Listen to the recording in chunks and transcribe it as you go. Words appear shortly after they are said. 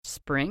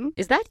Spring?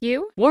 Is that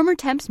you? Warmer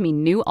temps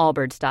mean new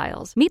Allbirds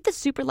styles. Meet the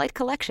Superlight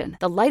Collection,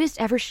 the lightest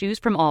ever shoes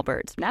from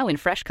Allbirds, now in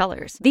fresh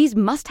colors. These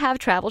must-have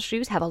travel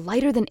shoes have a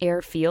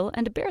lighter-than-air feel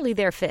and a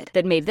barely-there fit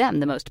that made them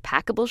the most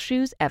packable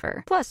shoes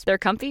ever. Plus, they're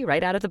comfy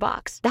right out of the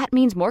box. That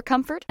means more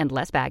comfort and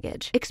less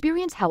baggage.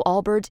 Experience how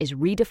Allbirds is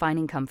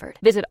redefining comfort.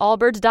 Visit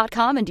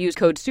allbirds.com and use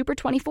code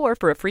SUPER24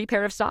 for a free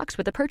pair of socks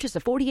with a purchase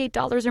of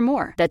 $48 or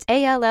more. That's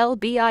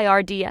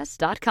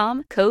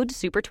ALLBIRDS.com, code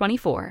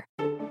SUPER24.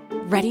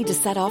 Ready to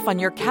set off on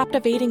your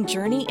captivating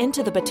journey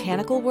into the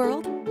botanical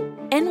world?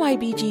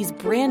 NYBG's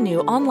brand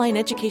new online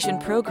education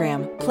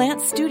program, Plant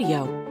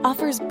Studio,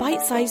 offers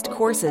bite-sized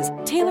courses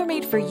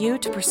tailor-made for you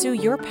to pursue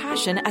your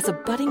passion as a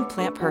budding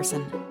plant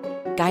person.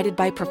 Guided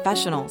by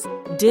professionals,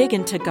 dig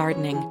into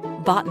gardening,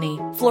 botany,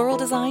 floral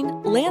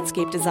design,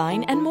 landscape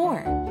design, and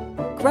more.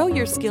 Grow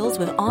your skills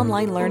with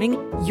online learning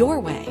your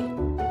way.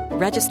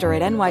 Register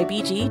at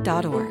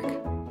nybg.org.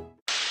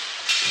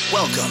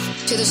 Welcome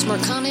to the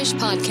Smerconish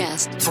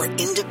Podcast for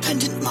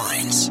Independent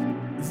Minds.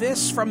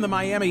 This from the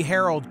Miami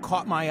Herald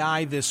caught my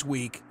eye this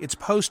week. It's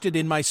posted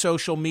in my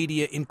social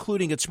media,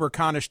 including at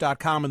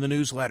smerconish.com in the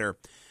newsletter.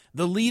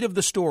 The lead of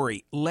the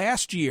story: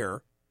 last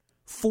year,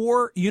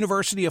 4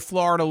 University of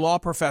Florida law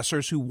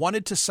professors who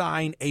wanted to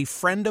sign a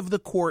friend of the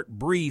court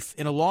brief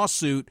in a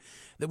lawsuit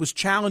that was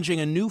challenging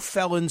a new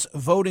felon's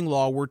voting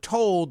law were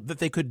told that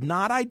they could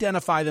not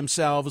identify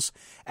themselves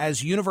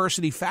as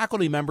university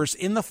faculty members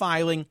in the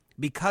filing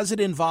because it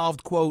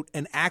involved, quote,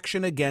 an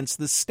action against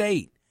the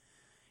state.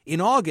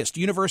 In August,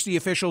 university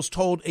officials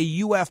told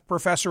a UF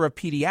professor of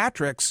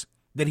pediatrics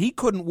that he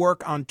couldn't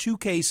work on 2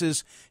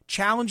 cases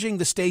challenging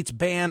the state's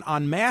ban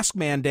on mask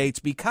mandates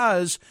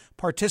because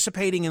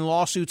participating in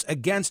lawsuits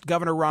against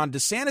Governor Ron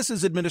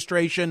DeSantis'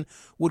 administration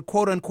would,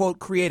 quote unquote,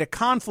 create a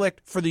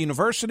conflict for the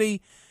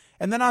university.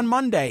 And then on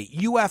Monday,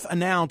 UF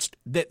announced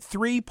that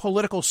 3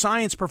 political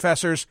science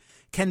professors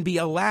can be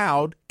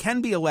allowed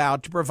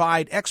to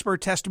provide expert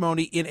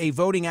testimony in a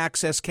voting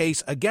access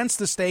case against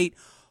the state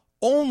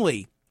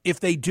only if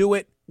they do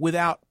it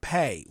without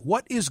pay.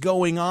 What is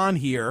going on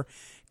here?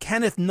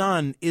 Kenneth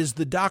Nunn is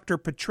the Dr.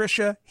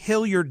 Patricia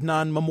Hilliard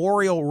Nunn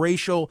Memorial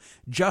Racial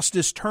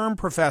Justice Term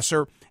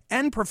Professor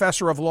and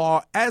Professor of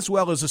Law, as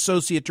well as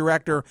Associate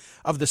Director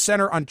of the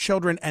Center on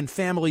Children and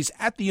Families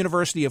at the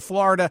University of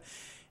Florida,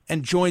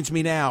 and joins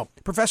me now.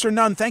 Professor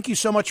Nunn, thank you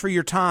so much for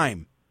your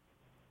time.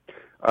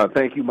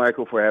 Thank you,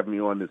 Michael, for having me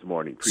on this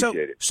morning.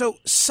 Appreciate it. So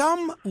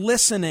some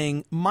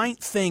listening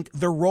might think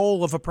the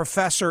role of a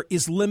professor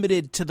is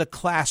limited to the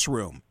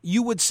classroom.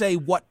 You would say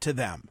what to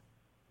them?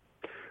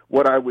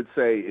 What I would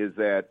say is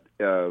that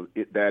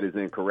that is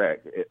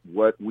incorrect.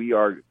 What we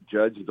are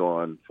judged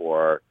on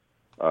for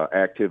our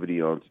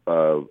activity on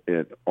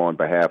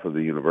behalf of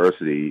the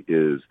university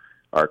is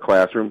our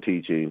classroom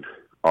teaching,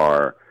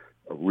 our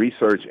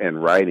research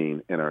and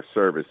writing, and our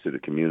service to the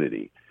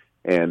community.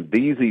 And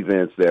these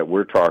events that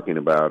we're talking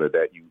about, or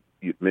that you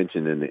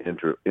mentioned in the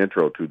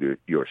intro to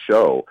your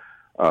show,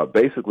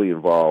 basically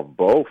involve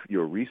both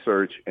your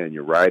research and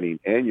your writing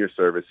and your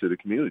service to the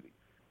community.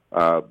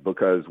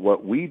 Because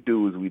what we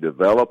do is we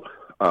develop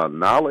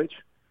knowledge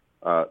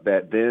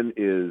that then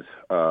is,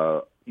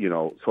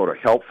 sort of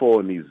helpful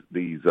in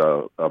these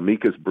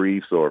amicus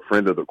briefs or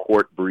friend of the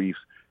court briefs.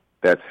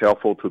 That's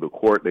helpful to the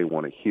court. They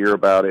want to hear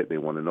about it. They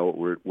want to know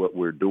what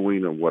we're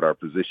doing and what our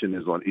position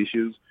is on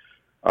issues.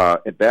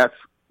 And that's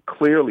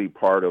clearly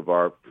part of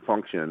our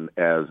function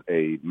as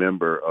a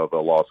member of a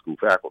law school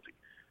faculty.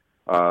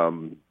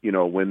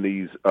 When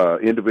these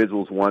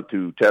individuals want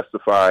to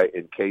testify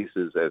in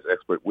cases as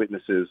expert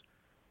witnesses,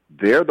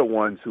 they're the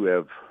ones who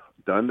have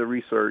done the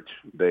research.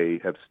 They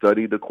have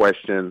studied the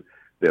question.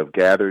 They have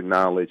gathered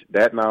knowledge.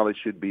 That knowledge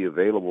should be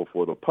available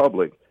for the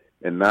public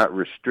and not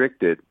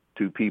restricted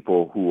to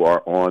people who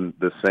are on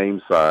the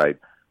same side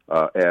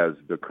as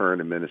the current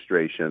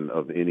administration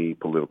of any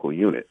political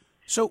unit.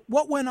 So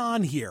what went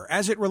on here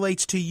as it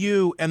relates to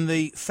you and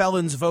the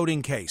felons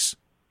voting case?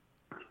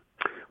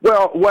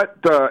 Well, what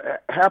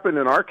happened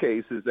in our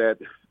case is that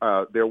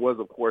there was,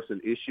 of course,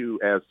 an issue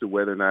as to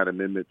whether or not how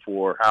Amendment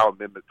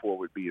 4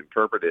 would be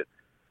interpreted.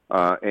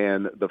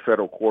 And the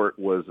federal court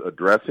was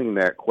addressing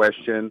that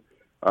question.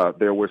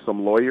 There were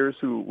some lawyers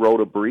who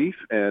wrote a brief,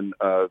 and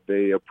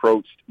they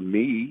approached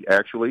me,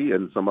 actually,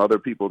 and some other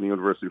people in the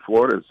University of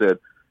Florida and said,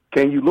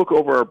 can you look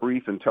over our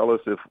brief and tell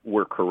us if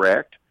we're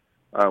correct?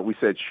 We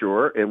said,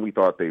 sure, and we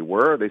thought they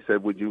were. They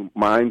said, would you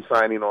mind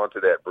signing on to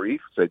that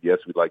brief? Said,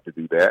 yes, we'd like to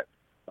do that.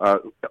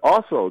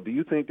 Also, do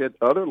you think that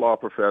other law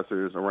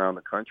professors around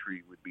the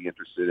country would be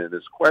interested in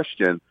this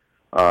question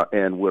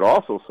and would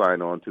also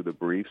sign on to the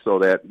brief so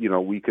that,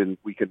 we can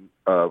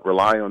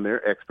rely on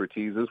their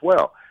expertise as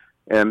well?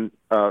 And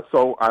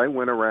so I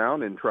went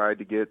around and tried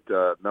to get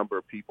a number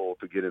of people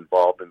to get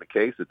involved in the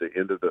case. At the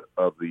end of the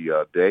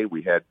day,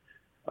 we had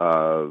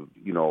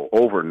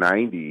over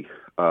 90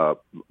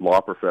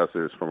 law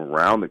professors from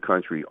around the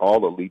country. All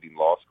the leading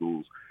law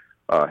schools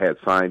had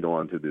signed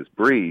on to this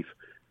brief.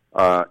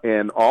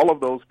 And all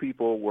of those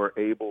people were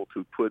able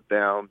to put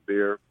down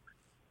their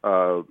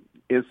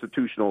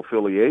institutional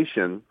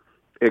affiliation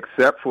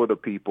except for the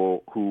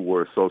people who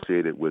were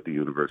associated with the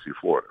University of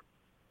Florida.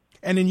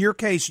 And in your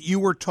case, you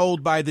were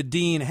told by the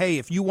dean, hey,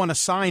 if you want to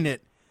sign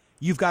it,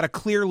 you've got to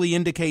clearly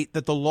indicate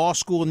that the law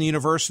school and the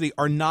university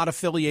are not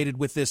affiliated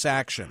with this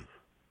action.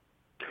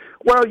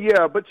 Well,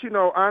 yeah, but,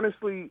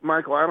 honestly,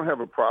 Michael, I don't have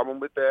a problem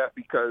with that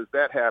because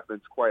that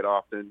happens quite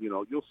often.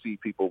 You'll see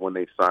people when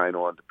they sign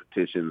on to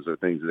petitions or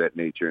things of that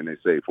nature, and they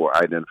say for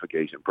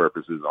identification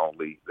purposes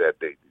only that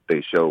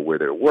they show where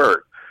they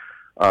work.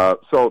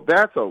 So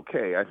that's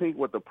okay. I think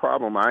what the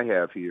problem I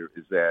have here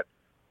is that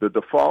the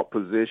default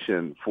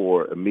position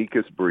for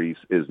amicus briefs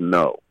is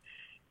no.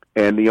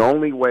 And the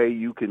only way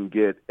you can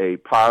get a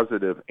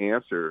positive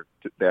answer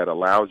that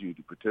allows you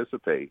to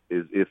participate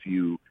is if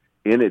you,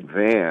 in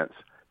advance,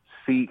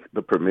 seek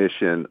the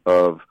permission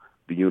of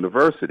the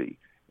university.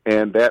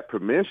 And that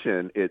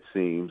permission, it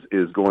seems,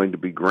 is going to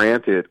be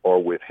granted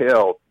or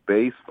withheld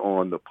based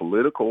on the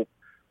political,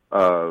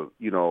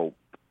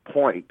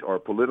 point or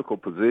political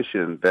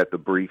position that the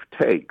brief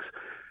takes.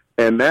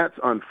 And that's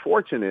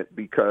unfortunate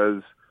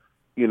because,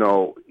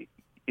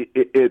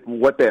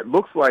 what that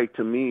looks like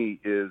to me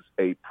is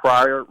a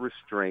prior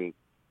restraint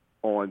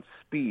on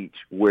speech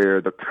where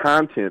the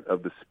content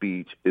of the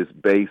speech is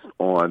based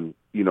on,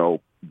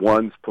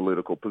 one's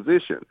political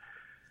position.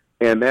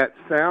 And that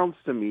sounds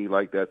to me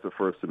like that's a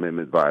First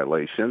Amendment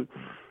violation.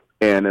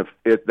 And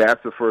if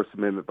that's a First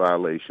Amendment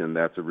violation,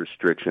 that's a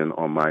restriction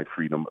on my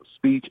freedom of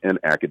speech and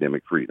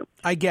academic freedom.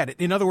 I get it.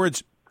 In other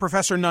words,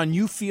 Professor Nunn,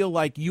 you feel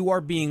like you are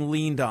being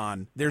leaned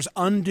on. There's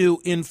undue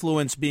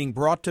influence being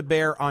brought to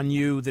bear on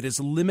you that is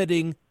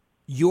limiting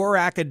your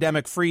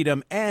academic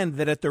freedom, and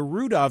that at the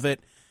root of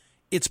it,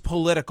 it's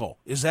political.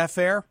 Is that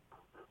fair?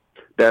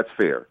 That's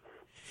fair.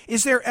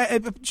 Is there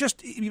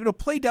just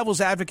play devil's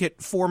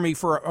advocate for me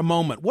for a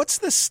moment? What's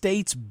the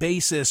state's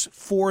basis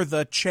for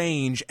the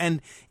change?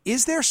 And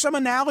is there some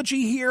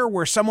analogy here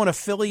where someone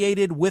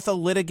affiliated with a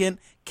litigant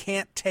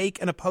can't take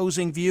an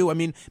opposing view? I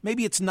mean,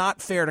 maybe it's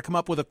not fair to come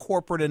up with a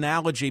corporate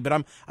analogy, but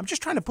I'm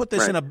just trying to put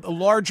this in a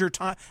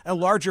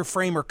larger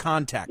frame or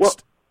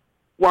context.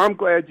 Well, I'm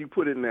glad you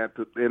put it in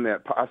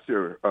that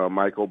posture,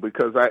 Michael,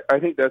 because I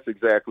think that's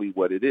exactly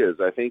what it is.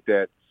 I think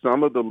that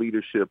some of the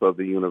leadership of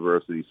the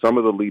university, some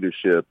of the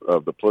leadership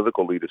of the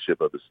political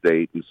leadership of the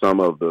state, and some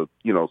of the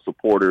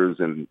supporters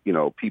and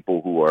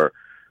people who are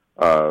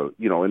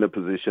in a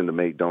position to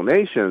make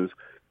donations,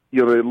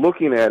 they're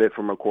looking at it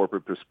from a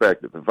corporate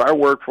perspective. If I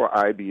worked for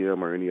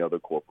IBM or any other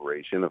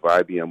corporation, if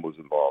IBM was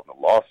involved in a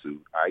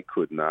lawsuit, I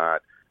could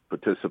not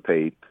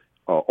participate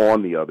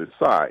on the other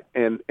side.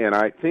 And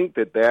I think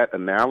that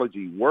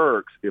analogy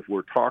works if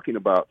we're talking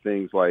about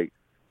things like,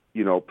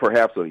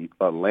 perhaps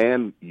a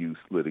land use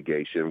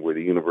litigation where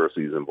the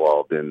university is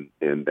involved in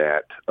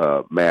that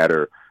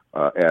matter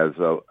as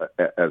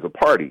a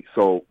party.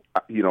 So,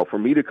 for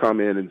me to come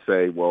in and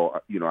say,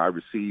 well, I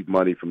received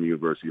money from the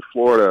University of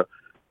Florida,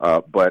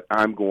 but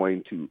I'm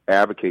going to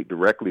advocate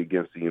directly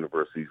against the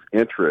university's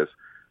interests,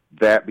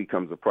 that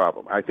becomes a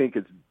problem. I think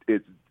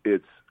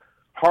it's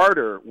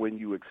harder when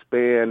you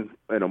expand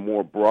in a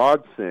more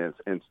broad sense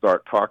and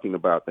start talking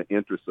about the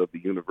interests of the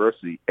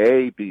university,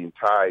 A, being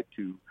tied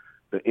to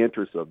the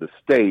interests of the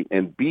state,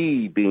 and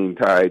B, being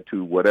tied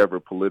to whatever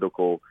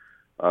political,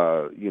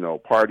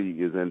 party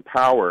is in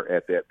power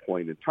at that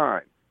point in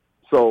time.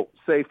 So,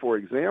 say, for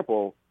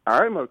example,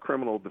 I'm a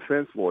criminal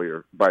defense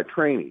lawyer by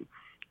training,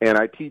 and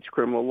I teach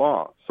criminal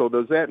law. So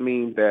does that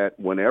mean that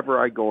whenever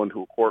I go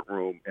into a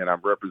courtroom and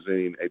I'm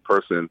representing a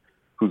person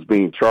who's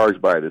being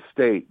charged by the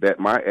state, that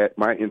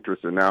my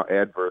interests are now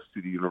adverse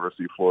to the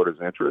University of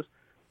Florida's interests?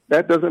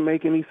 That doesn't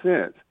make any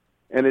sense.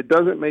 And it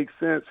doesn't make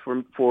sense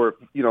for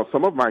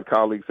some of my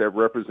colleagues have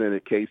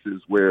represented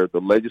cases where the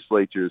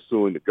legislature is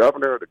suing the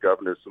governor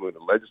is suing the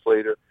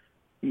legislator.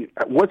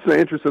 What's the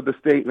interest of the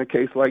state in a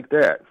case like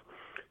that?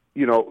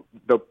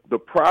 The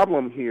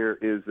problem here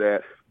is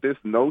that this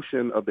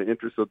notion of the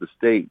interest of the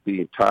state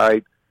being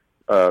tied,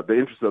 the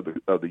interest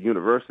of the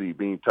university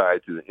being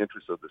tied to the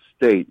interest of the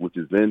state, which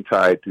is then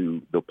tied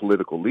to the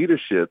political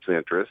leadership's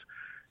interest,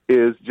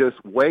 is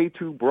just way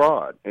too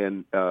broad.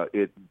 And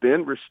it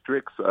then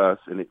restricts us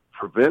and it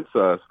prevents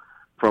us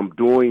from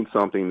doing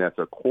something that's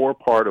a core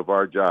part of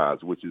our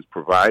jobs, which is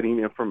providing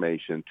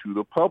information to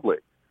the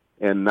public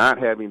and not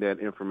having that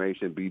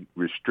information be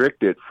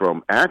restricted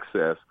from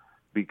access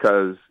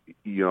because,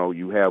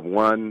 you have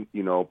one,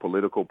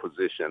 political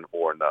position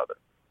or another.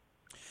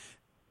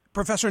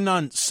 Professor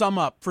Nunn, sum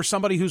up for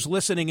somebody who's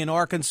listening in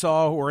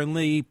Arkansas or in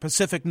the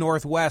Pacific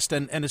Northwest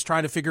and is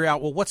trying to figure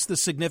out, well, what's the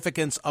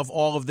significance of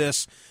all of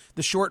this?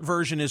 The short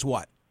version is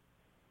what?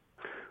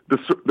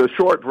 The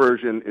short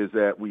version is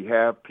that we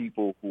have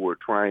people who are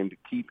trying to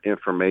keep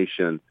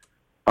information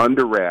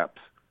under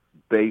wraps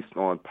based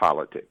on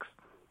politics.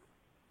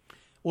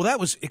 Well, that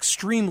was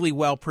extremely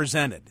well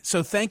presented.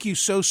 So thank you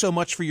so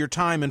much for your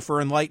time and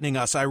for enlightening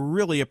us. I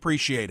really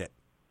appreciate it.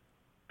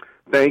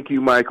 Thank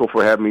you, Michael,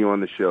 for having me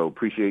on the show.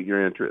 Appreciate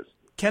your interest.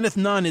 Kenneth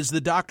Nunn is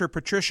the Dr.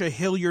 Patricia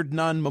Hilliard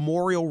Nunn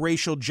Memorial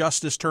Racial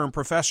Justice Term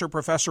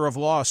Professor of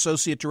Law,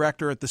 Associate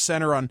Director at the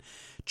Center on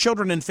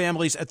Children and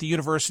Families at the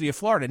University of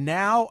Florida.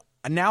 Now,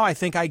 now I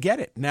think I get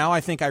it. Now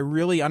I think I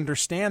really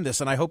understand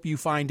this, and I hope you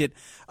find it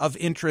of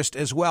interest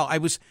as well. I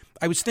was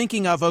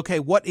thinking of, okay,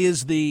 what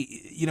is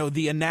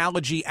the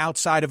analogy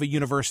outside of a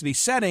university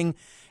setting?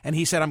 And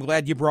he said, I'm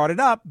glad you brought it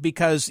up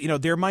because,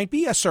 there might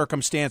be a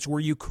circumstance where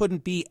you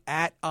couldn't be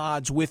at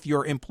odds with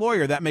your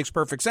employer. That makes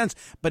perfect sense.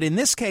 But in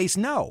this case,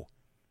 no.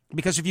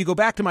 Because if you go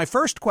back to my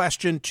first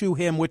question to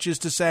him, which is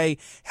to say,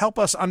 help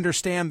us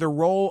understand the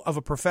role of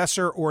a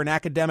professor or an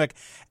academic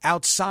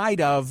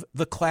outside of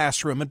the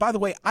classroom. And by the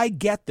way, I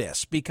get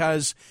this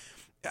because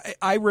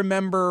I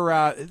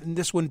remember,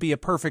 this wouldn't be a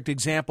perfect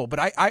example, but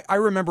I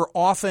remember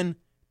often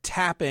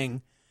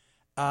tapping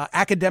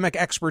academic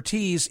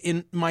expertise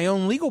in my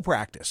own legal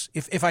practice.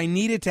 If I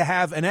needed to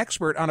have an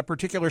expert on a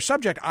particular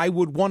subject, I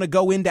would want to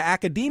go into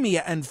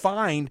academia and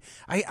find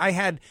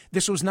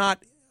this was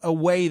not a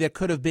way that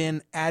could have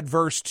been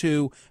adverse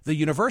to the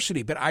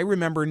university. But I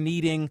remember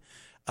needing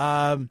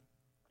a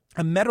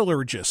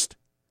metallurgist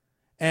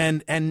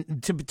and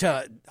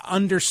to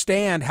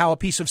understand how a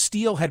piece of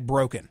steel had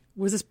broken.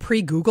 Was this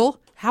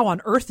pre-Google? How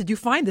on earth did you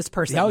find this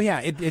person? Oh, yeah,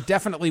 it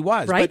definitely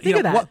was. Right? But, Think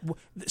of that.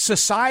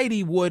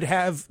 Society would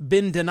have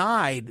been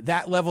denied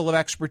that level of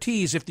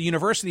expertise if the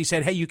university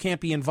said, hey, you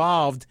can't be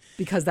involved.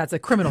 Because that's a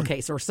criminal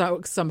case or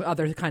some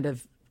other kind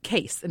of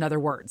case, in other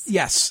words.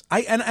 Yes.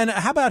 And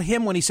how about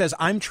him when he says,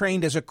 I'm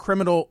trained as a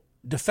criminal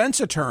defense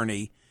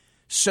attorney,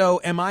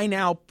 so am I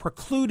now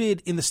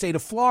precluded in the state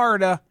of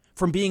Florida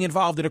from being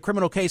involved in a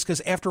criminal case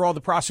because after all, the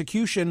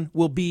prosecution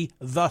will be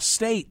the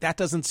state? That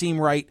doesn't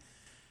seem right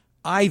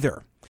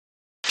either.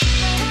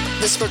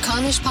 The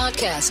Smerconish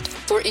Podcast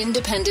for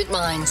independent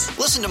minds.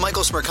 Listen to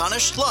Michael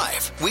Smerconish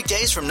live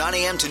weekdays from 9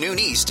 a.m. to noon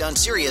East on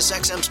Sirius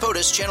XM's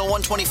POTUS Channel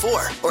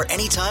 124 or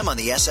anytime on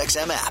the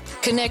SXM app.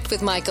 Connect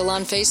with Michael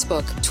on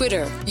Facebook,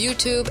 Twitter,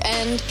 YouTube,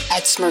 and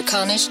at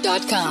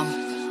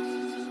Smerconish.com.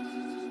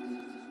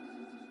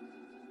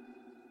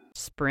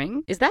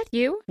 Spring? Is that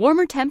you?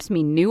 Warmer temps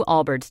mean new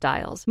Allbirds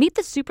styles. Meet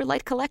the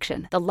Superlight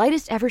Collection, the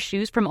lightest ever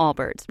shoes from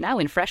Allbirds, now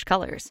in fresh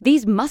colors.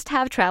 These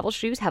must-have travel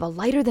shoes have a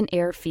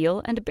lighter-than-air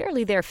feel and a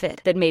barely-there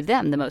fit that made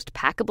them the most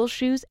packable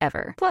shoes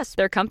ever. Plus,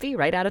 they're comfy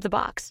right out of the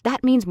box.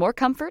 That means more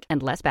comfort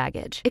and less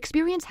baggage.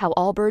 Experience how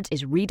Allbirds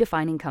is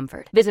redefining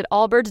comfort. Visit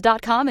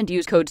allbirds.com and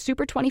use code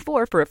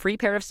SUPER24 for a free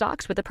pair of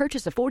socks with a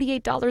purchase of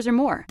 $48 or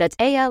more. That's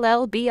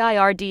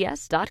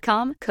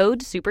ALLBIRDS.com, code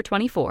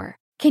SUPER24.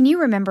 Can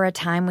you remember a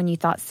time when you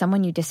thought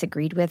someone you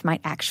disagreed with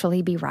might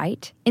actually be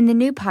right? In the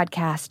new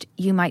podcast,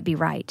 You Might Be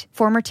Right,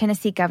 former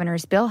Tennessee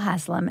Governors Bill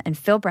Haslam and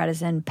Phil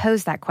Bredesen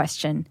pose that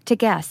question to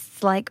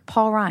guests like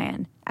Paul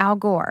Ryan, Al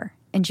Gore,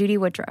 and Judy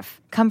Woodruff.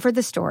 Come for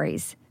the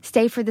stories,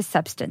 stay for the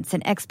substance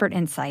and expert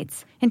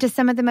insights into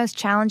some of the most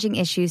challenging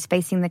issues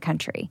facing the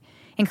country,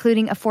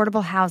 including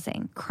affordable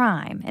housing,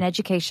 crime, and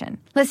education.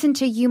 Listen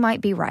to You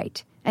Might Be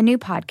Right, a new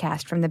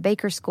podcast from the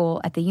Baker School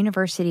at the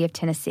University of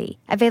Tennessee,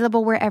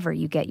 available wherever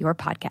you get your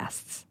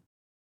podcasts.